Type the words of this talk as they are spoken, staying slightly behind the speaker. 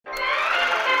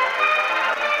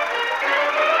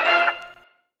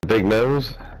big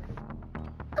nose.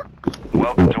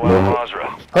 Welcome to Al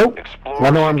Mazrah. Oh, Explore, I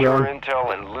know I'm secure going.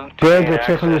 intel, and loot to Greg, gain go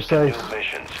check on your access to new safe.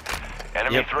 missions.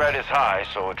 Enemy threat is high,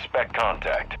 so expect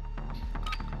contact.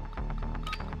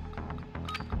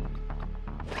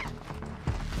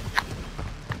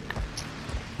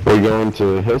 Are we going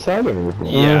to Hillside or?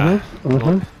 Yeah.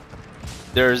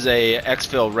 There's a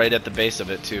exfil right at the base of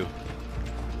it too.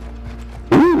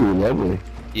 Ooh, lovely.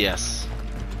 Yes.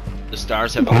 The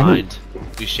stars have aligned.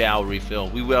 We shall refill.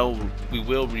 We will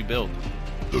rebuild.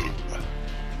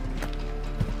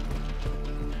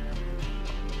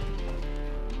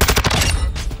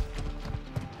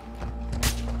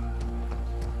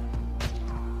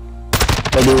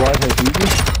 I'll be right here.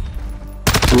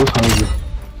 He was hungry.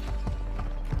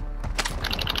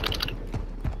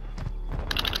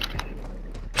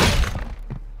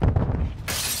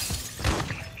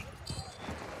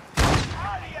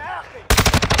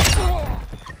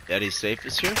 Daddy's safe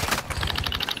is here?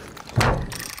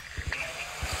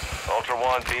 Ultra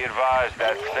One, be advised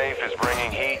that safe is bringing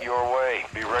heat your way.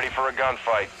 Be ready for a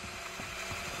gunfight.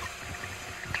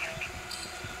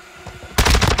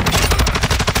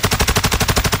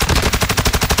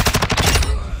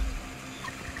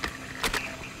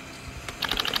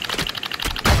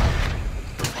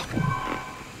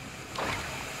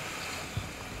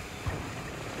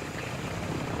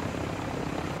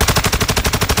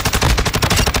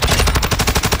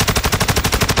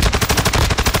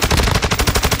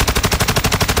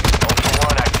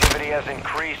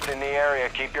 Increased in the area.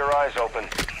 Keep your eyes open.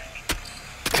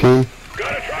 Team.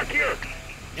 Got a truck here.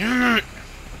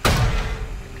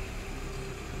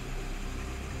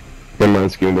 Never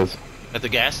mind, Scumbas. At the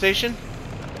gas station?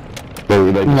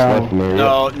 They just No. left from there.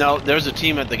 No, there's a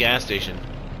team at the gas station.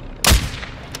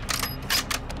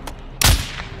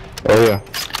 Oh yeah.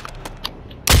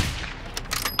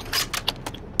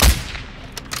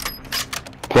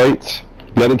 Plates.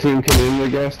 Another team coming in the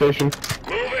gas station.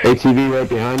 ATV right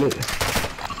behind it.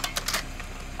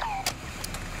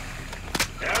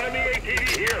 Enemy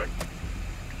ATV here.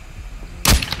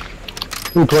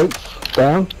 2 plates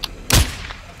down.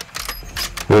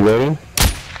 Reloading.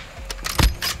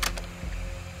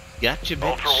 Gotcha, bitch.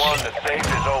 Ultra One, the safe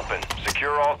is open.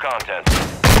 Secure all contents.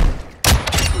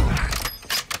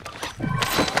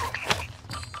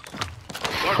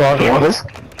 What is?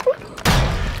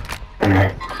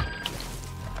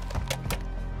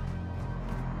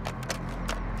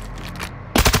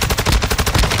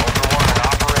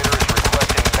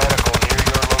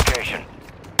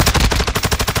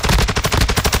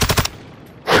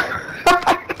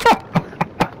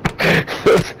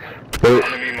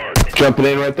 Jumping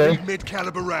in right there.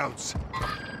 Mid-caliber rounds.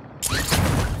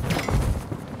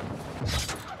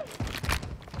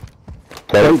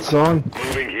 Plates on.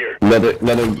 Moving here. Another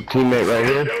teammate right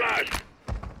here.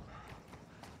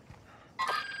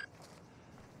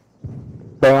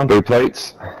 Down. 3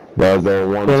 plates. That was there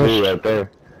 1, 2 Finished. right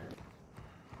there.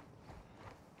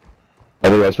 I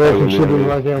think that's There's probably some shit gonna be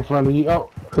right there in front of you. Oh,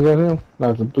 is that him?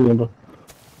 That's a BMW.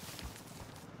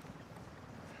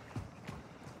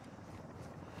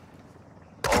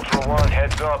 Ultra One,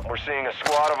 heads up. We're seeing a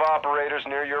squad of operators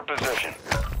near your position.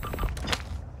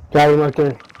 Got him right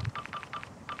there.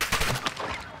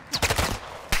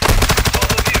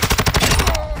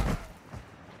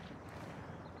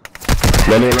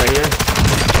 One in right here.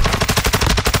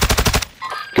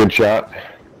 Good shot.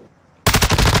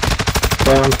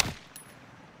 Down.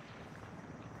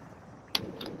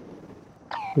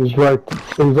 He's right.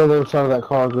 He's on the other side of that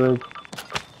car, Greg.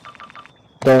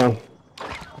 Down.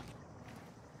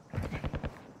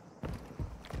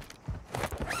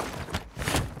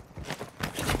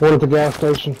 One at the gas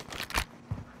station.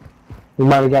 He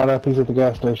might have got up. He's at the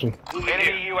gas station.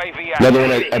 Enemy UAV Another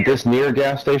one at this near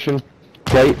gas station.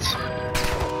 Plates.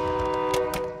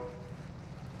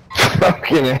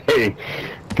 Fucking hey.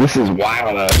 This is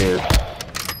wild out here.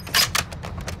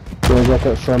 Yeah, got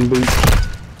that sun beach.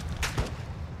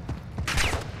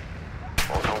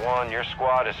 Ultra One, your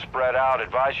squad is spread out.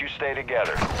 Advise you stay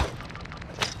together.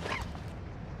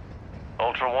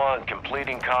 Ultra One,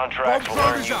 completing contracts will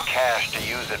earn you cash to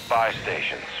use at buy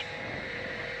stations.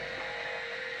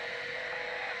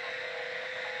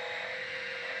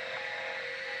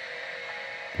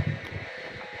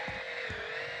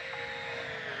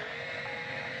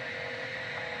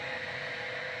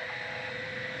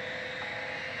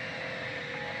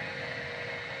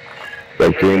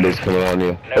 That green is coming on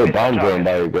you. Oh, bomb going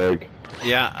by you, Greg.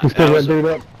 Yeah, He's still that dude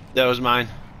up. that was mine.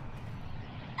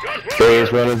 There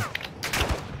he's running.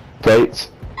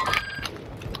 Plates.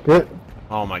 Good.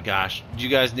 Oh my gosh. Do you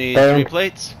guys need 3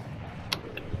 plates?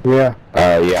 Yeah.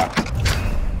 Yeah.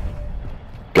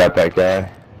 Got that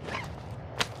guy.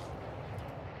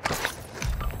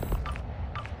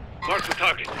 Mark the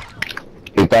target.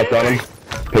 He's back on him.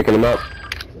 Picking him up.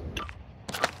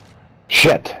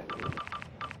 Shit.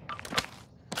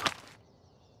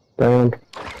 Down.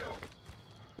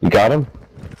 You got him?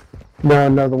 No,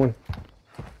 another one.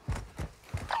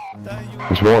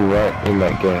 There's one right in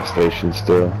that gas station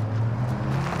still. Mark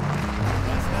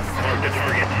the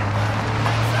target.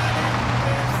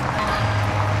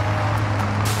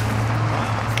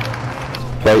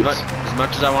 Plates. As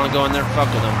much as I want to go in there, fuck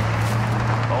with them.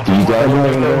 Do you got him?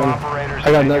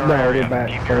 I got no, we're back.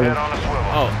 Keep your head on a swivel.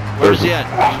 Oh, where's he at?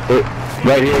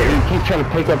 Right here. He keeps trying to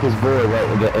pick up his boy right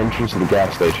at the entrance of the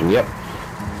gas station. Yep.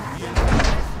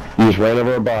 He just ran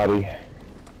over a body.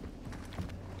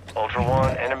 Ultra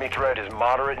One, enemy threat is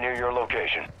moderate near your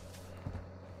location.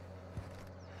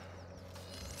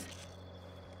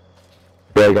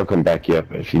 Greg, I'll come back you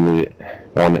up if you need it.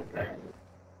 Want it.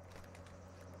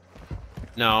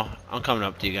 No, I'm coming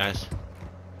up to you guys.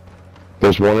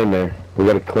 There's one in there. We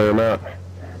gotta clear him out.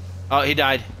 Oh, he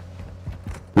died.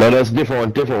 No, that's a different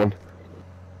one. Different one.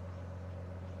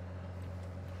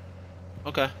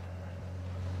 Okay.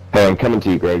 Hey, I'm coming to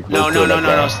you, Greg. No, Let's no, do no, that no,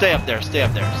 guy. no. Stay up there. Stay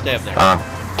up there. Stay up there.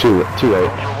 Too late.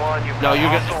 Ultra One, you've No, got you're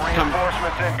good. hostile Come.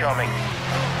 reinforcements incoming.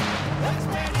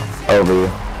 Over you.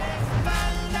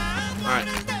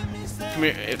 Alright. Come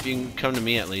here, if you can come to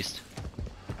me at least.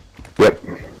 Yep.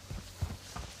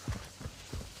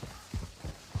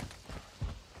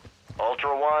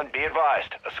 Ultra One, be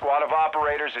advised. A squad of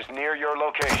operators is near your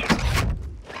location.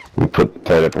 Let me put the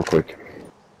tight up real quick.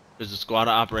 There's a squad of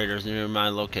operators near my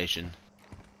location.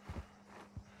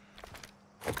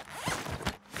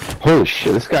 Holy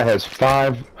shit, this guy has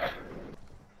 5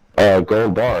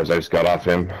 gold bars I just got off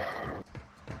him.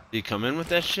 Did you come in with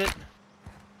that shit?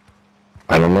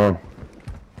 I don't know.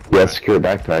 Yeah, secure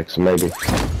backpack, so maybe.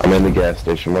 I'm in the gas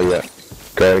station. Where you at?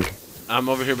 Greg? I'm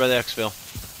over here by the exfil.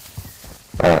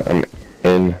 I'm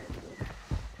in.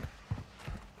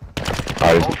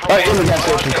 Right in the gas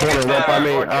station corner, right by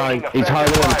me. He's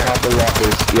hiding on top of the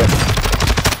walkers. Yep.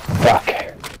 Fuck.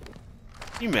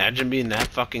 Can you imagine being that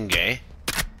fucking gay?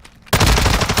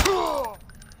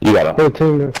 You got him. Got a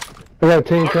team there. I got a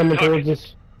team coming towards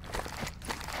us.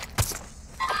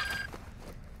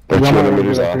 They're I'm 200 already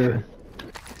meters up off. here.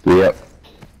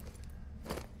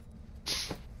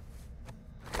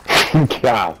 Yep.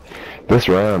 God, this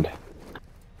round.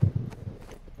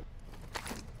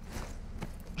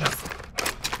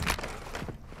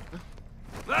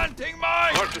 Planting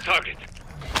mine! Mark the target.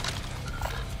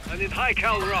 I need high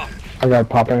cal rounds. I got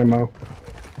pop ammo.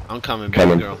 I'm coming,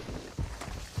 Coming. baby girl.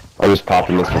 I'm just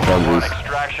popping this for funsies.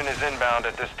 Extraction is inbound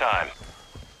at this time.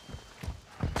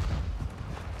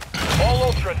 All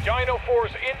Ultra, Dino 4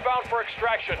 is inbound for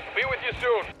extraction. Be with you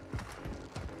soon.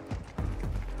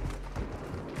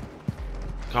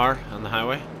 Car on the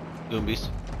highway. Goombies.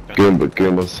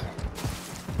 Goombas.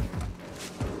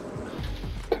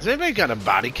 Has anybody got a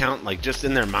body count, like, just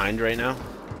in their mind right now?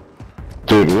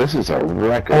 Dude, this is a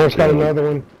record. I just got game. another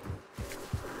one.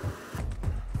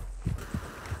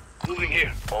 Moving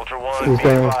here. Ultra One, He's be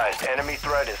down. advised. Enemy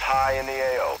threat is high in the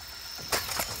AO.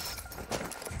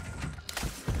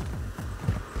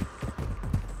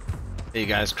 Hey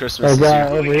guys, Christmas A is guy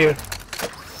here. over here.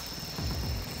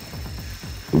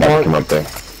 I'm about to come up there.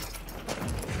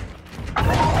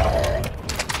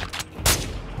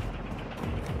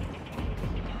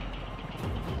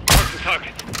 Mark the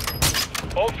target.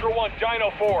 Ultra One,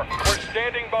 Dino 4, we're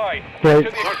standing by. Right.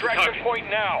 To the extraction point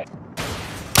now.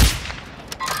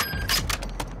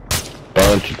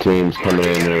 Bunch of teams coming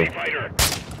in here. Fighter.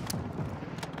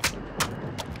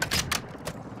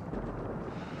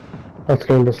 That's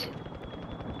canvas.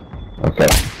 Okay,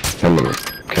 coming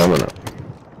up.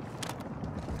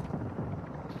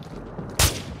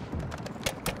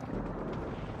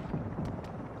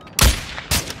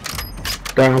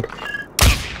 Down.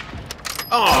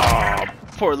 Oh,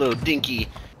 poor little dinky.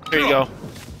 Here you go.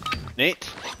 Nate,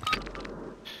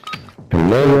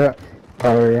 And then, Yeah.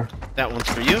 Oh yeah. that one's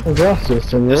for you. Gas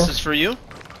system, yeah. This is for you.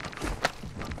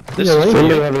 This Yeah, is for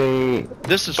anybody you. have any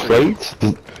This is for you. plates?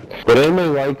 Would anybody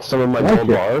like some of my Like gold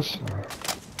it. bars?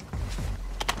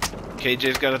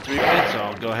 KJ's got a 3-pit, so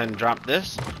I'll go ahead and drop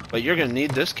this. But you're gonna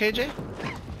need this, KJ?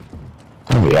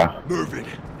 Oh yeah. Moving.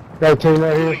 Got a team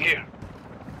right Moving here. here.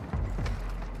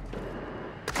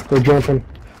 They're jumping.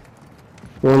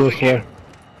 Going this way.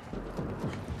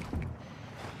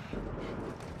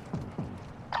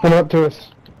 Come up to us.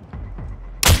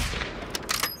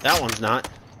 That one's not.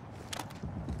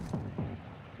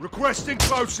 Requesting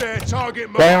close air, target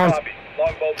mark. Down.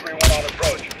 Longbow 3-1 on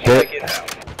approach. Hit.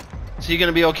 Is he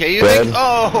gonna be okay, you Dead. think?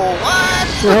 Oh, what?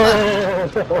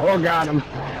 Oh, got him.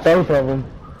 Both of them.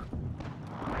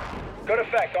 Good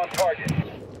effect on target.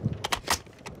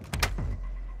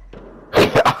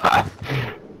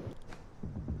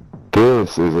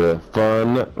 This is a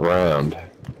fun round.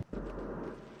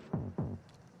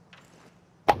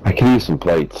 I can use some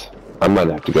plates. I might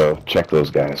have to go check those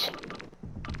guys.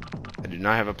 I do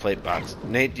not have a plate box.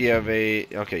 Nate, do you have a...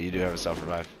 Okay, you do have a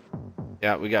self-revive.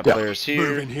 Yeah, we got players here.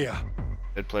 Moving here.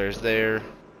 Good players there.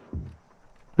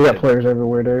 We got players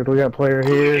everywhere, dude. We got a player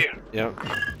here. Yep.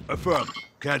 Affirm.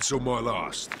 Cancel my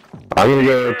last. I'm gonna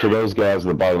go to those guys at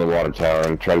the bottom of the water tower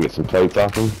and try to get some plates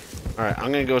off them. Alright,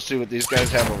 I'm gonna go see what these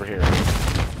guys have over here.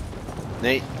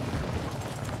 Nate.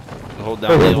 Hold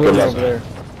down There's the one old over side. there.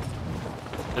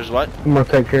 There's what? I'm gonna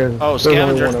take care of Oh, There's only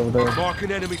scavenger. one over there. Mark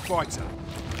an enemy fighter.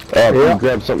 Can Yeah. you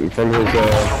grab something from his, Ultra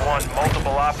One,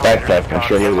 multiple operators backpack, have I'm gone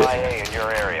sure he did. MIA in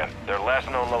your area. Their last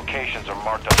known locations are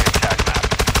marked on your attack map.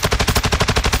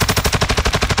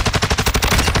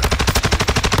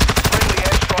 Friendly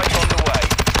airstrike on the way.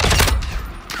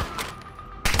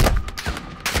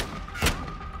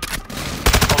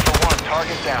 Ultra One,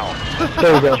 target down.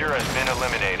 There we go. Secure has been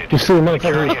eliminated. You see the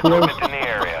Security motherfucker equipment explode? in the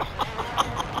area.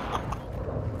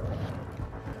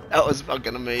 That was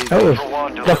fucking amazing. That was Ultra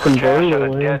One, fucking deliver cash at a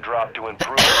brutal, man. dead drop to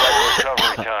improve flight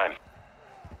recovery time.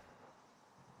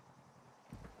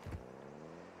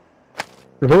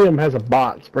 If any of them has a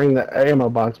box, bring the ammo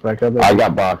box back up there. I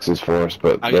got boxes for us,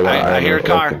 but I they're not hear a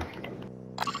car. working.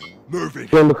 Moving.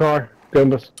 Get in the car.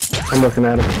 Goombas. I'm looking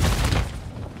at him.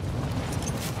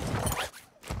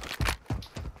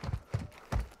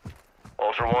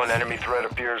 Ultra One, enemy threat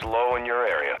appears low in your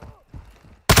area.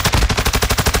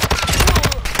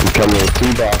 We come with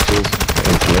 2 boxes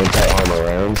and some anti-armor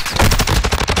rounds.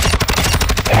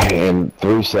 And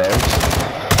 3 cells.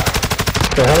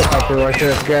 The helicopter right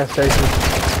there at the gas station.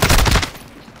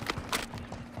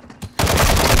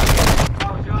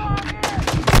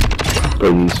 Go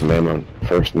use some ammo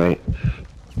first, Nate.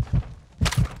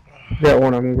 Got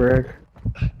one of them, Greg.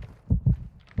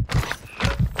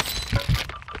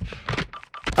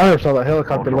 I never saw that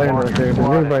helicopter land right there. Did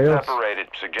anybody else? Separated.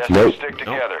 Suggest Nope. you stick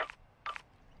together.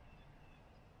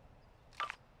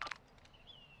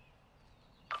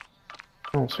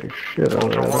 I don't see shit over Ultra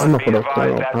there. I'm One, gonna be put a advised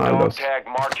thing that behind dog us. tag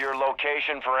marked your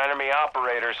location for enemy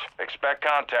operators. Expect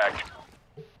contact.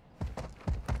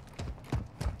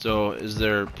 So, is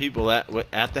there people at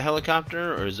the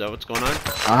helicopter, or is that what's going on?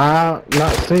 I'm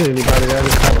not seeing anybody there. I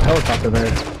just have a helicopter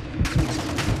there.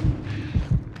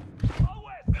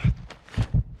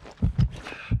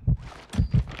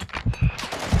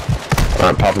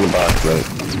 Alright, pop in the box,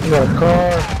 Nate. We got a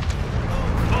car.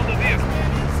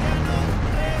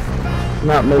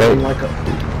 Not moving Wait. like a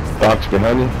Box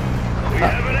behind you.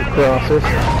 cross this.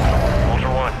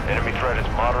 Ultra One, enemy threat is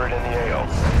moderate in the AO.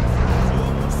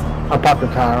 I popped the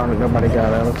tire on it. Nobody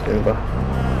got out. Let's go, bro.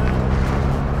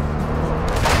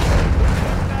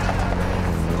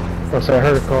 I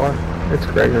heard a car. It's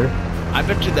Gregory. I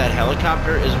bet you that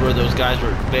helicopter is where those guys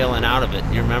were bailing out of it.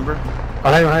 You remember?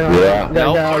 Oh, hang on, hang on. Yeah. Got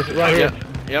Nope. guys right here.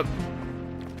 Yep.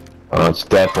 Oh, it's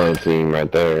definitely a team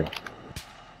right there.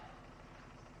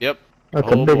 Yep. That's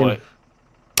Oh a big boy. one.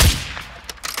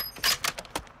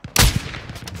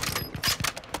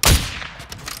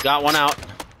 Got one out.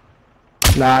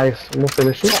 Nice. I'm gonna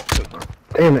finish it.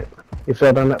 Damn it. He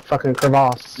fell down that fucking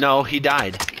crevasse. No, he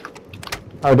died.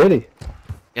 Oh, did he?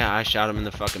 Yeah, I shot him in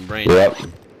the fucking brain. Yep. Does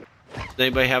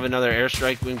anybody have another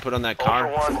airstrike we can put on that car?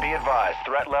 Ultra One, be advised.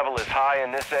 Threat level is high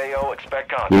in this AO. Expect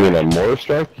contact. You mean a mortar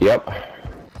strike? Yep.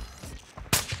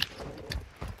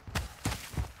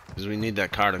 Because we need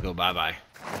that car to go bye-bye.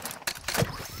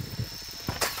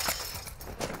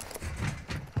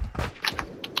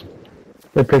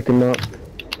 They picked him up.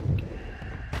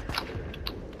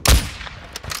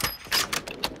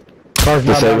 Car's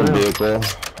not down Disabled now. vehicle.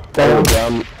 Down.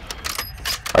 Down.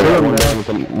 I got one down with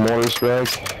a mortar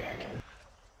strike.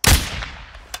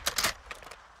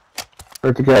 We're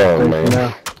at the gas Oh, station man.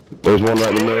 now. There's one right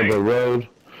in the middle of the road.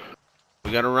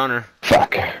 We got a runner.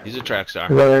 Fuck. He's a track star.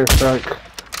 We got airstrike.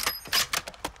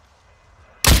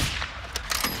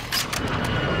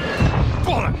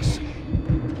 Bollocks!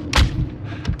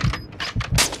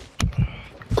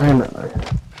 Damn it.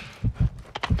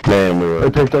 Man, we They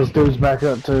were. picked those dudes back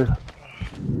up too.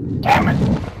 Damn it.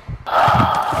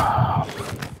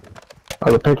 Oh,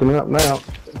 they're picking it up now.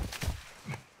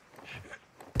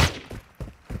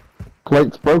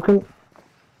 Plate's broken.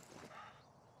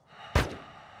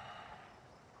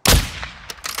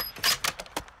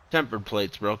 Tempered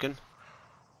plate's broken.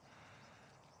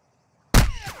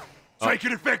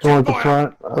 Taking effective Going at the fire.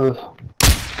 front.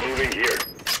 Moving here.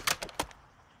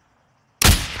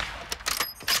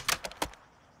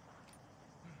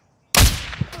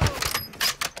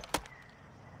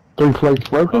 Three plates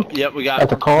broken. Yep, we got. At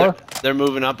the car. They're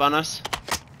moving up on us.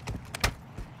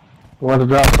 Want to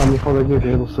drop some before they get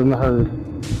here. We'll send the herd.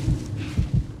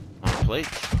 On plates.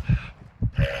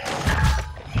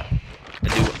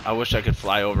 I wish I could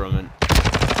fly over them.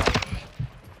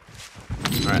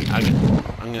 Alright,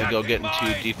 I'm gonna go get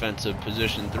into defensive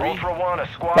position 3. Ultra One,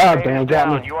 a squad God mate damn, is got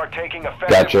down. me. You are taking effective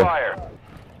Gotcha. fire.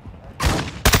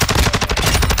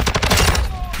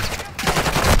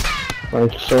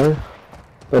 Thank you, sir.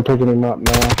 They're picking him up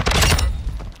now.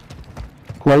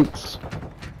 Plates.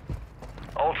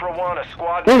 Ultra One, a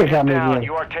squad Damn, mate it is got me down. again.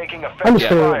 You are taking I'm effective just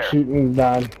gonna fire. shooting and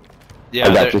died. Yeah, I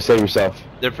got they're, you. Save yourself.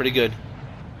 they're pretty good.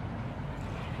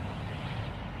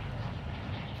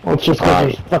 Well, it's just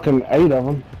because there's fucking 8 of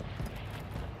them.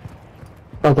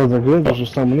 Not that they're good, there's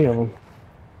just so many of them.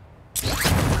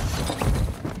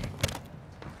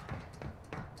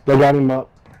 They got him up.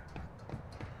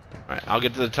 Alright, I'll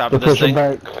get to the top They're of this pushing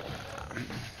thing. back.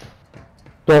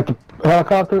 They're at the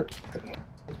helicopter.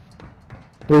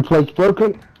 3 plates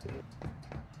broken.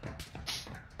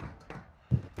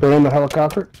 They're in the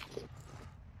helicopter.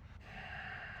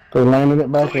 They're landing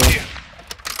it back in.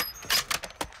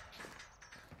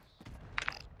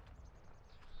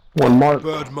 One mark.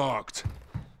 Bird marked.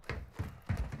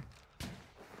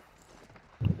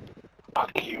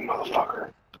 Fuck you,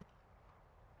 motherfucker.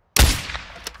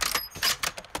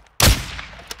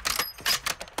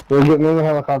 They're getting in the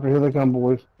helicopter. Here they come,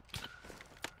 boys.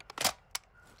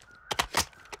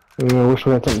 I wish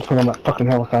we had something to put on that fucking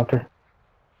helicopter.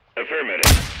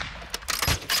 Affirmative.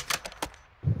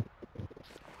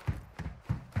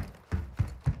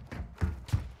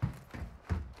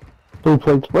 3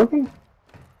 plates broken.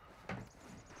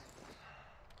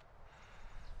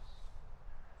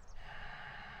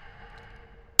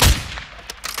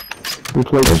 Three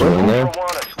plates broken. there. Ultra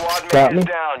One, a squad Got mate is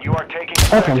me. down. You are taking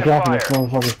That's I'm effective dropping this fire.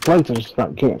 motherfucker's plates. I just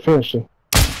can't finish it.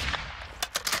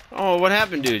 Oh, what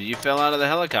happened, dude? You fell out of the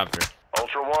helicopter.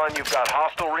 Ultra One, you've got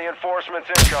hostile reinforcements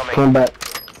incoming. Come back.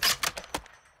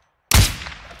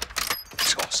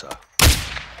 Tosser.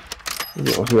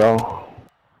 Get with y'all.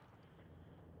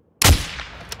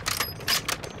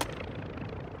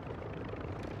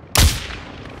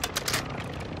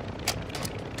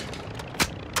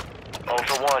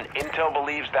 Ultra One, Intel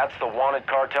believes that's the wanted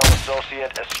cartel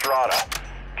associate Estrada.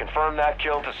 Confirm that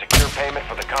kill to secure payment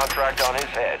for the contract on his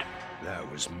head. That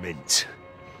was mint.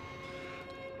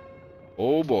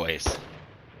 Oh, boys.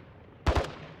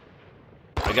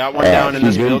 I got one down in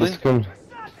this building.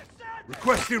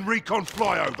 Requesting recon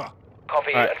flyover.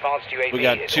 Copy. Alright, Advanced UAV we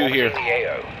got is 2 here. orbiting the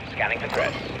AO. Scanning for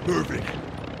threats. Moving.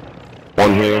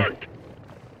 One here.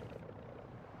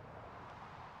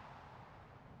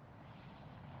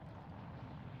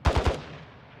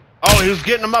 Oh, he was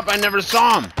getting them up. I never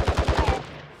saw him.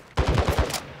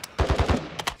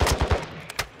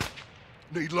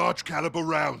 Need large caliber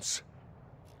rounds.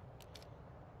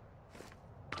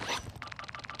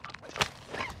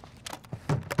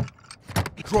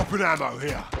 Dropping ammo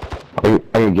here. I'm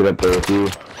gonna get up there with you.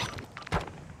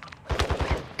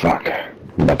 Fuck.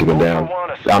 I'm about to go down. Ultra One,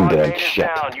 a I'm squad dead. mate is Shit.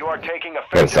 down. You are taking I got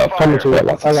effective stuff. fire. to I it. got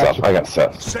lots I of got stuff. you. I got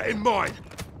stuff. Set in mine.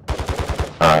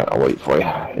 Alright, I'll wait for you.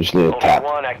 I just need a Ultra tap.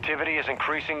 One, activity is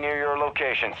increasing near your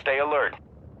location. Stay alert.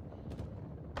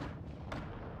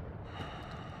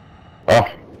 Oh,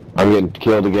 I'm getting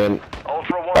killed again.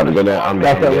 Ultra One, About to go down. squad I'm mate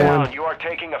back is up down. one. You are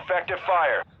taking effective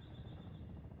fire.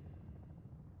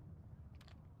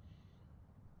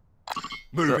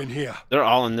 Moving here. They're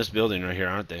all in this building right here,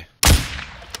 aren't they?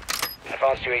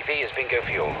 Advanced UAV is bingo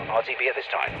fuel. RTB at this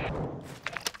time.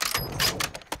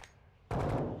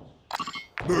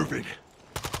 Moving.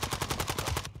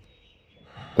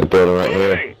 The building right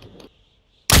here.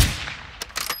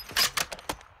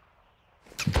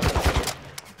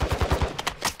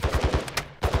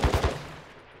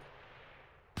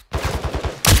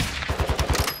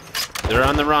 They're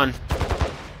on the run.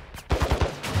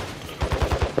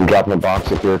 I'm dropping a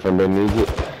box up here if anybody needs it.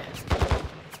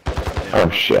 Oh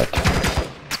shit.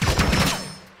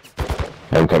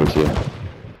 I'm coming to you.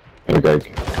 Here,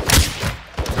 Greg.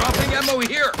 Dropping ammo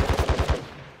here.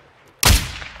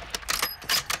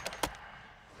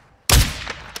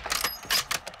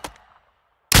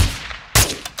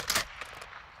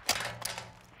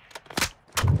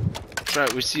 That's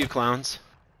right, we see you, clowns.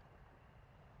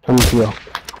 Coming to you.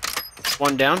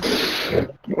 One down.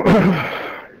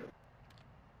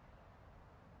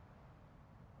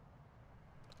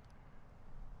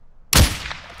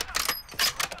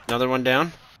 Another one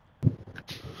down.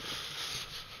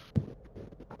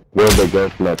 Where'd they go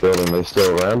from that building? They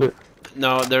still around it?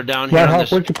 No, they're down here Yeah, on Hawk,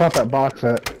 this. where'd you pop that box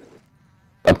at?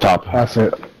 Up top. That's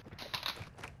it.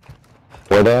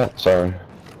 Where that? Sorry.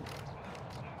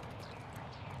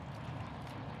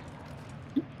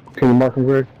 Can you mark him,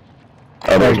 Greg?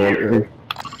 Oh, there's one.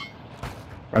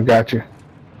 I got you.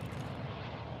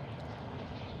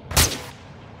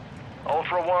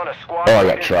 Ultra One, a squad Oh, I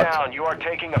got is trucked. down. You are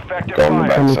taking effective Going fire.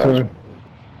 back. Coming Sounds- through.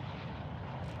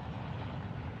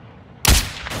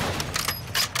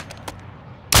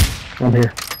 I'm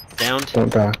here. Downed.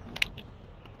 Don't die.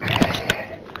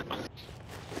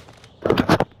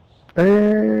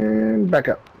 And back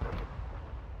up.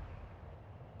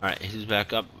 Alright, he's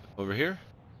back up over here.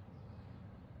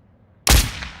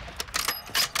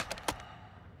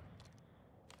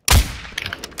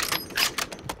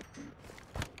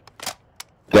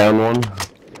 Down one.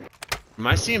 Am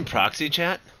I seeing proxy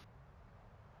chat?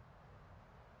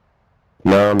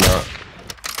 No, I'm not.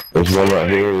 There's one right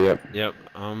here, yep. Yep,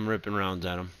 I'm ripping rounds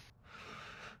at him.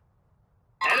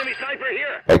 Enemy sniper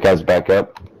here. That guy's back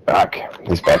up. Fuck.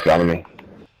 He's back on me.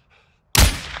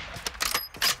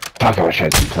 Fuck, I wish I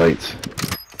had some plates.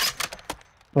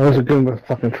 Oh, there's a gun with a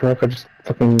fucking truck. I just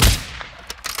fucking...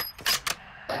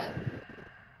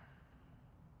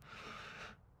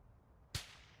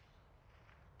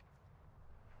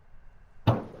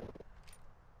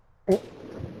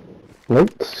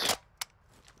 Plates?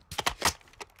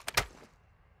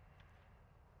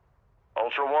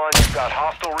 Ultra One, you've got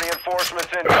hostile reinforcements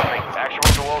incoming.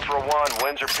 Actual to Ultra One,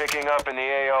 winds are picking up in the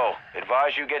AO.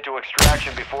 Advise you get to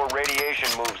extraction before radiation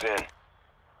moves in.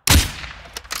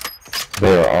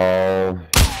 They're all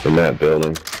in that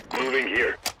building. Moving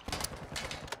here.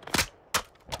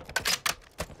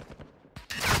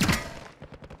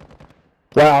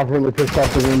 Wow, I'm really pissed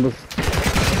off the Nimbus.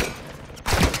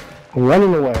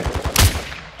 Running away.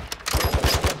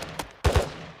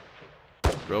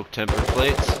 Broke tempered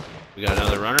plates. We got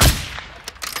another runner.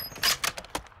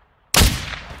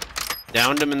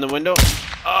 Downed him in the window.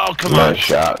 Oh, come on. Nice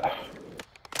shot.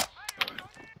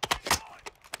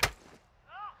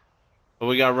 But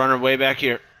we got a runner way back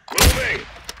here. Moving.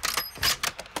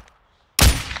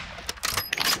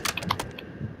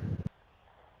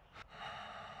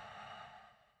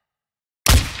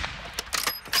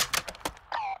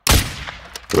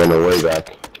 Run away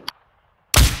back.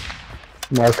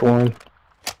 Mark one.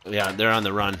 Yeah, they're on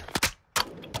the run.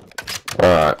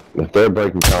 Alright, if they're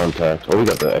breaking contact... Oh, we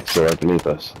got the extra right beneath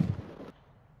us.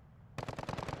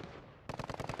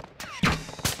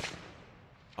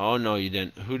 Oh, no, you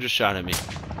didn't. Who just shot at me?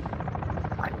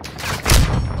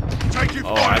 Taking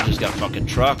Oh, fire. I just got fucking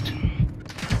trucked.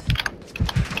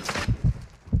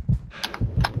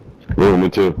 Ooh, me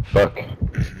too. Fuck.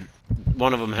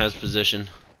 One of them has position.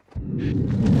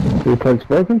 3 plates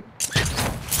broken.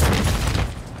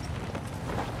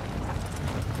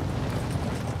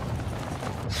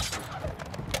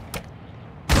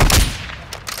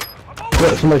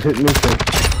 Yeah, somebody's hitting me too.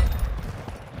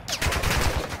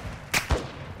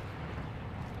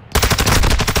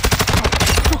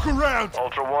 Look around.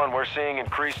 Ultra One, we're seeing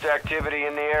increased activity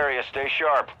in the area. Stay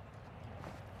sharp.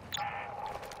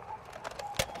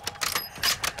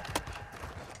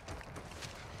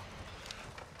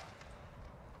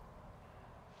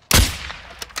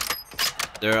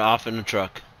 They're off in the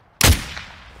truck.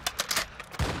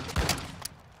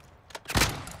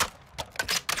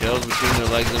 Kills between their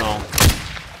legs and all.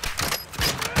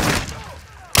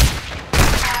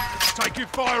 Taking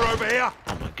fire over here.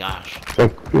 Oh my gosh.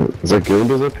 Is that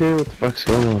Goombas up here? What the fuck's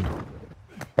going on?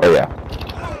 Oh,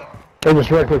 yeah. They just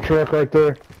wrecked the truck right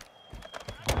there.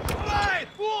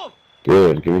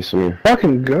 Good. Give me some here.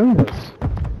 Fucking guns.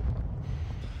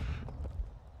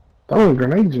 Throwing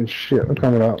grenades and shit. I'm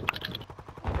coming out.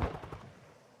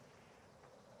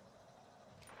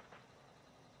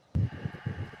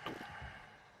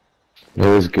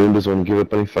 Those Goombas won't give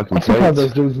up any fucking I see how plates.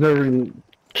 those dudes never even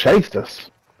chased us.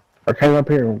 Or came up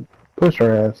here and pushed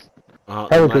our ass.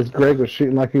 Probably My- because Greg was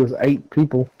shooting like he was 8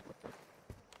 people.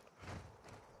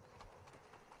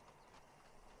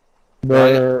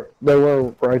 They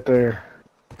were right there.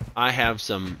 I have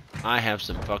some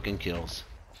fucking kills.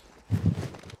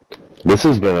 This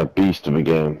has been a beast of a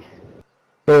game.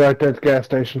 They're right there at the gas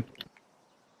station.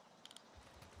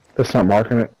 That's not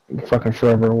marking it. Fucking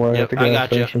forever away Yep, at the I gas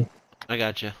got you. station. I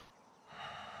got you.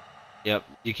 Yep,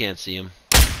 you can't see him.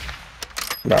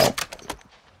 No.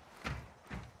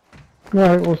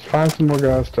 Alright, let's find some more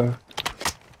guys to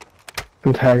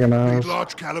antagonize. Need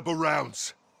large caliber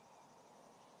rounds.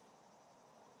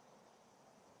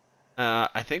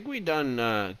 I think we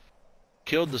done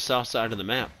killed the south side of the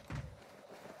map.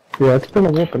 Yeah, it's been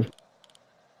a whooping.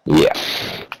 Yeah.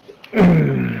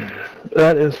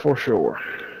 That is for sure.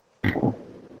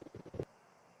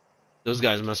 Those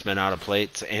guys must have been out of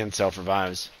plates and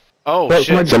self-revives. Oh, Wait,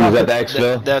 shit. Someone's at the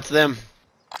exfil. That's them.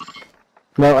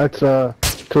 No, that's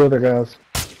 2 other guys.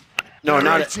 No, Their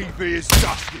not ATV is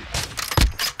dusted.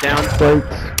 down. Plates.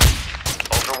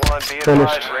 Ultra One, be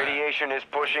Finished. advised, radiation is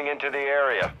pushing into the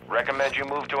area. Recommend you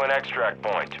move to an extract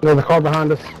point. There's a car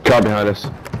behind us. Car behind us.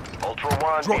 Ultra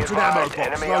One, be Dropped an ammo advised, box,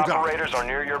 enemy load up. operators are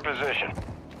near your position.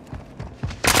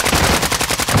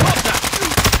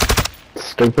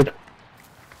 Stupid.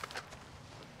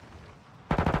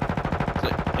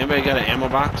 Anybody got an ammo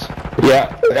box?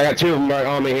 Yeah, I got 2 of them right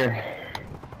on me here.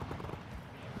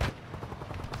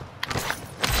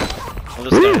 Oh,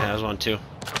 this guy has one too.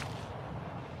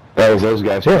 That was those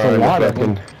guys. There's a trying to lot of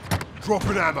fucking- them.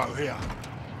 Dropping ammo here.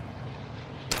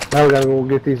 Now we gotta go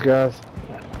get these guys.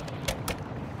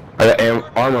 I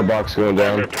got armor box going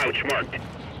down. Pouch marked.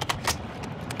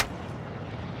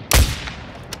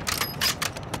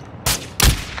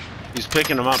 He's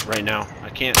picking them up right now. I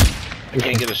can't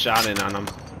get a shot in on him.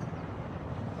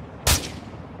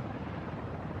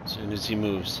 As soon as he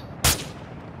moves.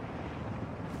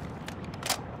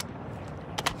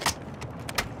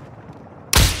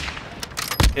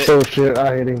 Hit. Oh shit,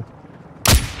 I hit him.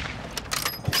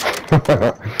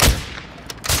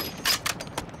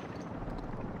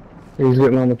 He's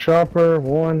getting on the chopper.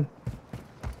 1.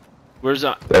 Where's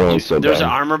That one's so there's bad. an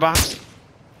armor box?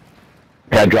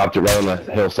 Yeah, I dropped it right on the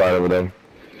hillside over there.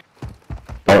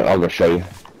 I'll go show you.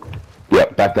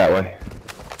 Yep, back that way.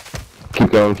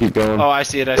 Keep going, keep going. Oh, I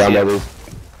see it. I down see by it. these,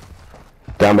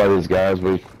 down by these guys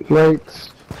we Plates.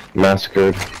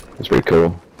 massacred. It's pretty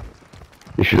cool.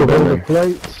 You should have Go been to the there.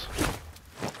 plates.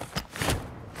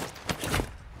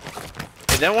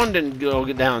 Hey, that one didn't go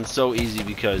down so easy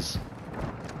because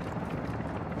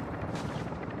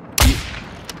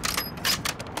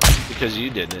you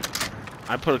did it.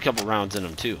 I put a couple rounds in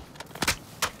them too.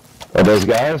 Are those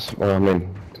guys? Well, I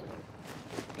mean,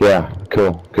 yeah,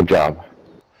 cool. Good job.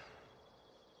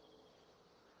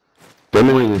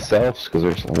 Limiting themselves because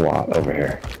there's a lot over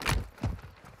here.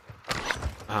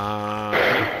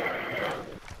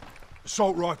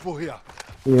 Assault rifle here.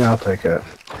 Yeah, I'll take it.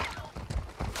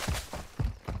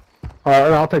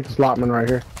 Alright, I'll take this Lotman right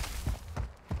here.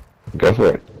 Go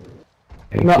for it.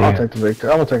 No, Yeah. I'll take the Victus.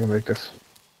 I'm gonna take a Victus.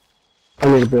 I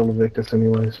need to build a Victus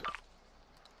anyways.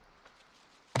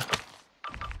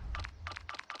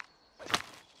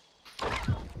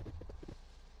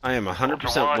 I am 100%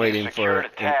 Ultra One, waiting you for secured a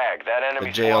tag. That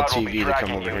enemy the squad will be JLTV to come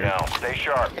tracking over you here. now. Stay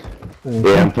sharp.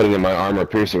 Yeah, I'm putting in my armor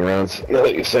piercing rounds. Now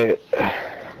that you say it.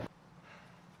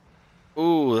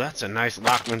 Ooh, that's a nice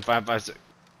Lockman 5.56.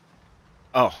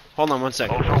 Oh, hold on one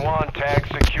second. Ultra One, tag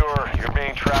secure. You're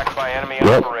being tracked by enemy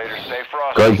Yep. operators. Stay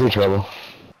frosty. Greg's in trouble.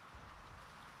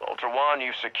 Ultra One,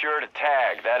 you've secured a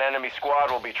tag. That enemy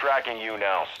squad will be tracking you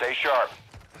now. Stay sharp.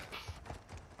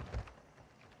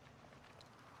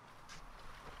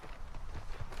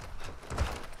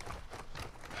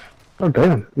 Oh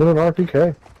damn, little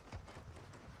RPK.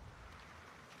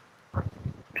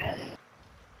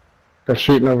 They're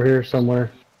shooting over here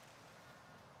somewhere.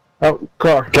 Oh,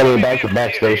 car. Coming back to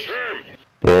backstage.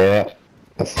 Yeah.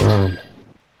 That's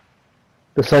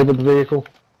Disabled the vehicle.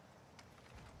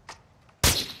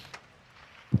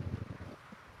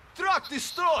 Truck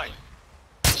destroyed.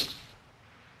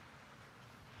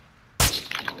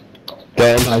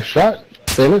 Damn. Nice shot.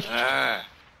 Finished.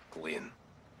 Win.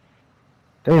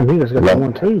 Damn, he just got that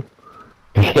one too.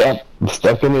 Yeah,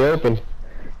 stuck in the open.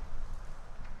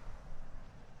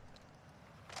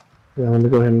 Yeah, let me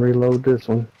go ahead and reload this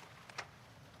one.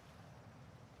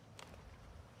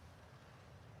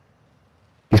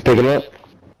 He's picking up.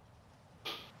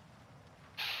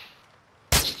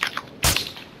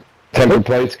 Temper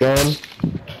plate's gone.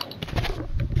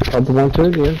 Got the one too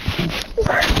again.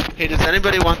 Hey, does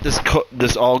anybody want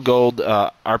this all gold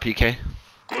RPK?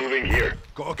 Moving here.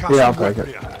 Got a custom Yeah, I'll take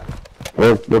weapon it.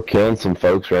 here. We're killing some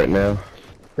folks right now.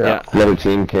 Yeah. Another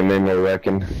team came in, they're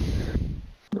wrecking.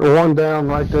 One down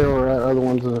right there, or that other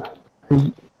one's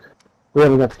we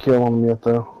haven't got the kill on him yet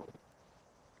though.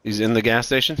 He's in the gas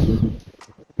station?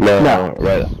 No,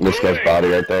 right. This guy's body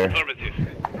right there. Affirmative.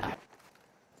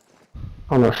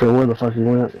 I'm not sure where the fuck he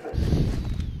went.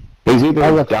 He's I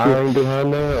either left the- dying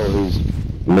behind there or he's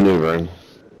maneuvering.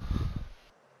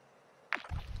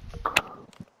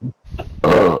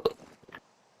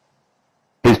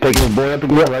 He's picking his boy up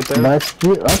again right there. That's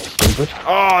stupid.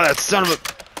 Oh, that son of a...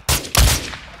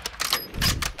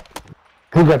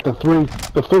 He got the three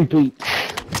peat.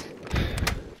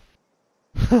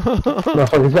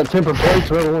 Motherfucker, he's got tempered plates,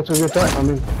 whoever wants to get that, I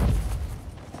mean.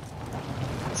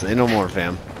 Say no more,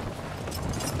 fam.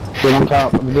 Get on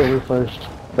top of the building first.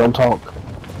 Don't talk.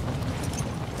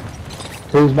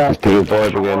 Who's back? Let's put his boy up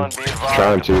Ultra again. One, be advised,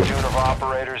 Trying a to. platoon of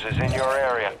operators is in your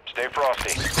area. Stay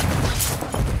frosty.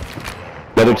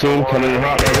 Another team coming in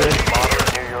hot right here.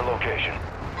 Monitor near your location.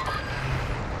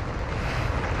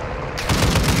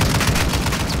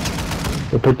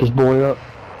 They pick this boy up.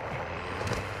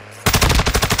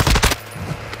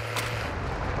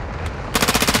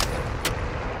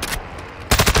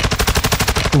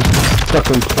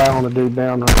 Fucking plowing the dude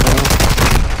down right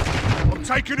now. I'm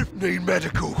taking it. Need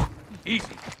medical. Easy.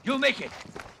 You'll make it.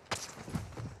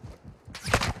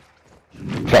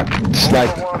 Fuck.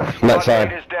 Snipe. Ultra One, From that squad mate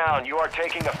side. is down. You are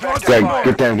taking effective Greg, fire.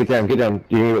 get down, get down, get down.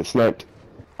 You're gonna get sniped.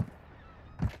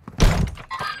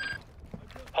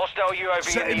 Hostile UAV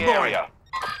Set in the in line. area.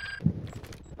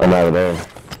 I'm out of there.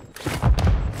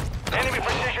 Enemy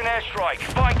precision airstrike.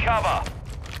 Find cover.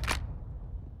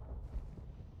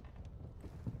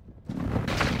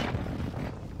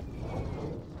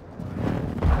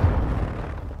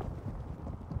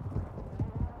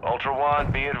 Ultra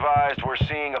One, be advised, we're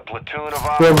seeing a platoon of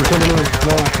Whoever operators coming in, near your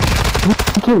no.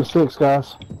 location. Team 6,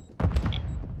 guys.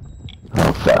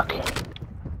 Oh, fuck.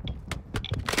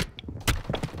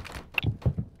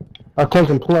 I've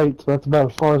taken plates, but that's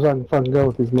about as far as I can fucking go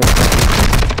with these motherfuckers.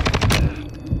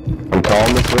 I'm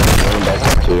calling this one. I'm going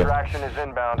back up to you. Extraction is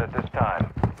inbound at this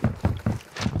time.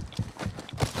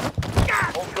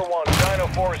 Ultra One, Dino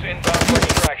 4 is inbound for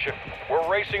extraction. We're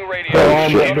racing radio. They're all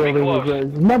in that Enemy building close.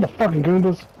 with the motherfucking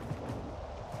Goombas.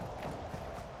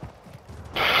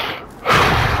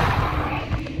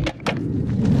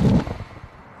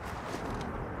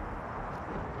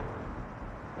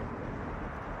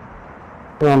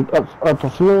 Up the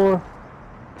floor.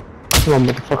 Come on,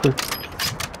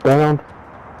 motherfucker. Down.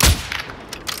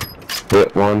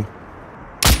 Hit one.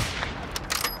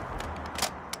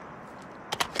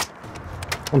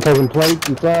 I'm taking plates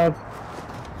inside.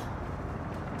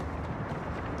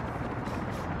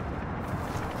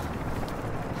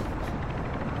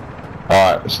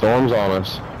 Alright, the storm's on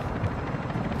us.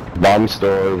 Bottom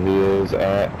story, he is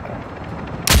at...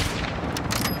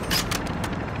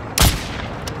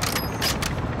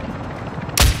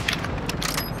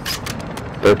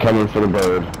 They're coming for the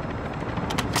bird.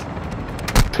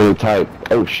 Too tight.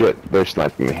 Oh shit, they're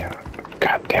sniping me.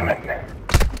 God damn it.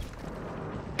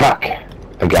 Fuck.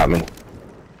 They got me.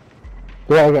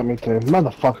 They all got me too.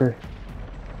 Motherfucker.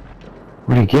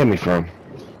 Where'd he get me from?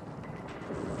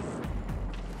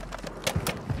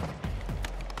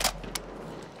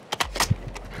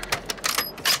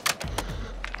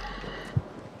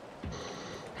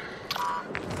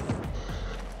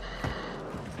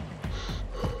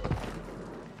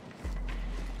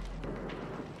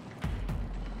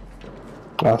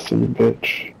 I see you,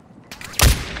 bitch.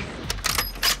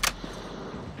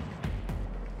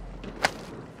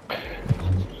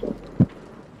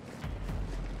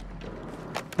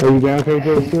 Are you down,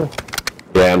 KJ, still?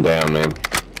 Yeah, I'm down, man.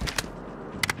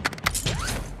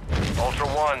 Ultra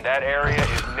One, that area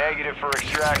is negative for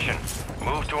extraction.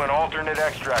 Move to an alternate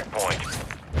extract point.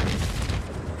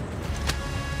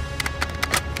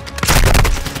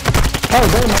 Oh,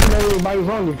 damn, I didn't know everybody was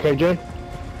on you, KJ.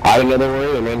 I didn't know they were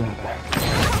either, man.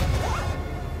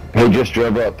 He just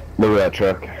drove up. Look at that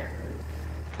truck.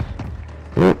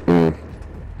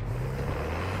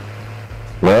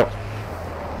 Well.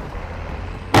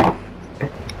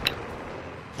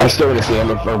 I still want to see how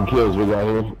many fucking kills we got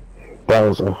here. That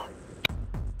was a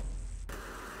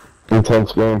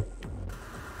intense game.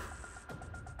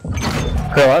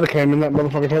 Hell, I'd have came in that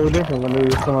motherfucker totally different when I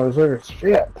knew somebody was there.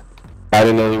 Shit. I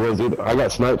didn't know he was either. I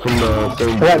got sniped from the third.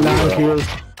 I got 9 kills.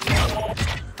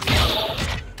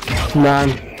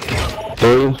 9.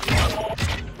 3.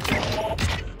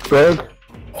 Greg?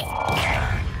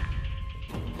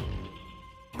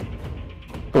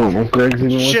 Oh, Greg's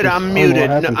even Shit, with us. I'm I don't know what muted. No,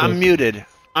 happened to I'm him. muted.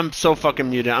 I'm so fucking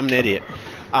muted. I'm an idiot.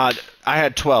 I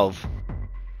had 12.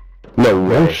 No Oh,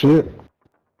 way. shit.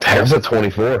 That was a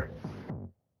 24.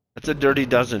 That's a dirty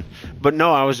dozen. But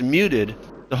no, I was muted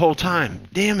the whole time.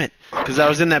 Damn it. Because I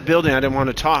was in that building. I didn't want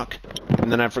to talk.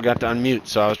 And then I forgot to unmute.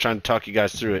 So I was trying to talk you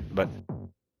guys through it. But...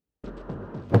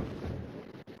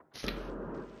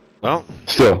 Well...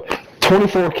 Still,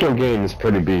 24 kill game is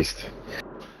pretty beast.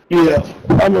 Yeah,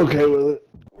 I'm okay with it.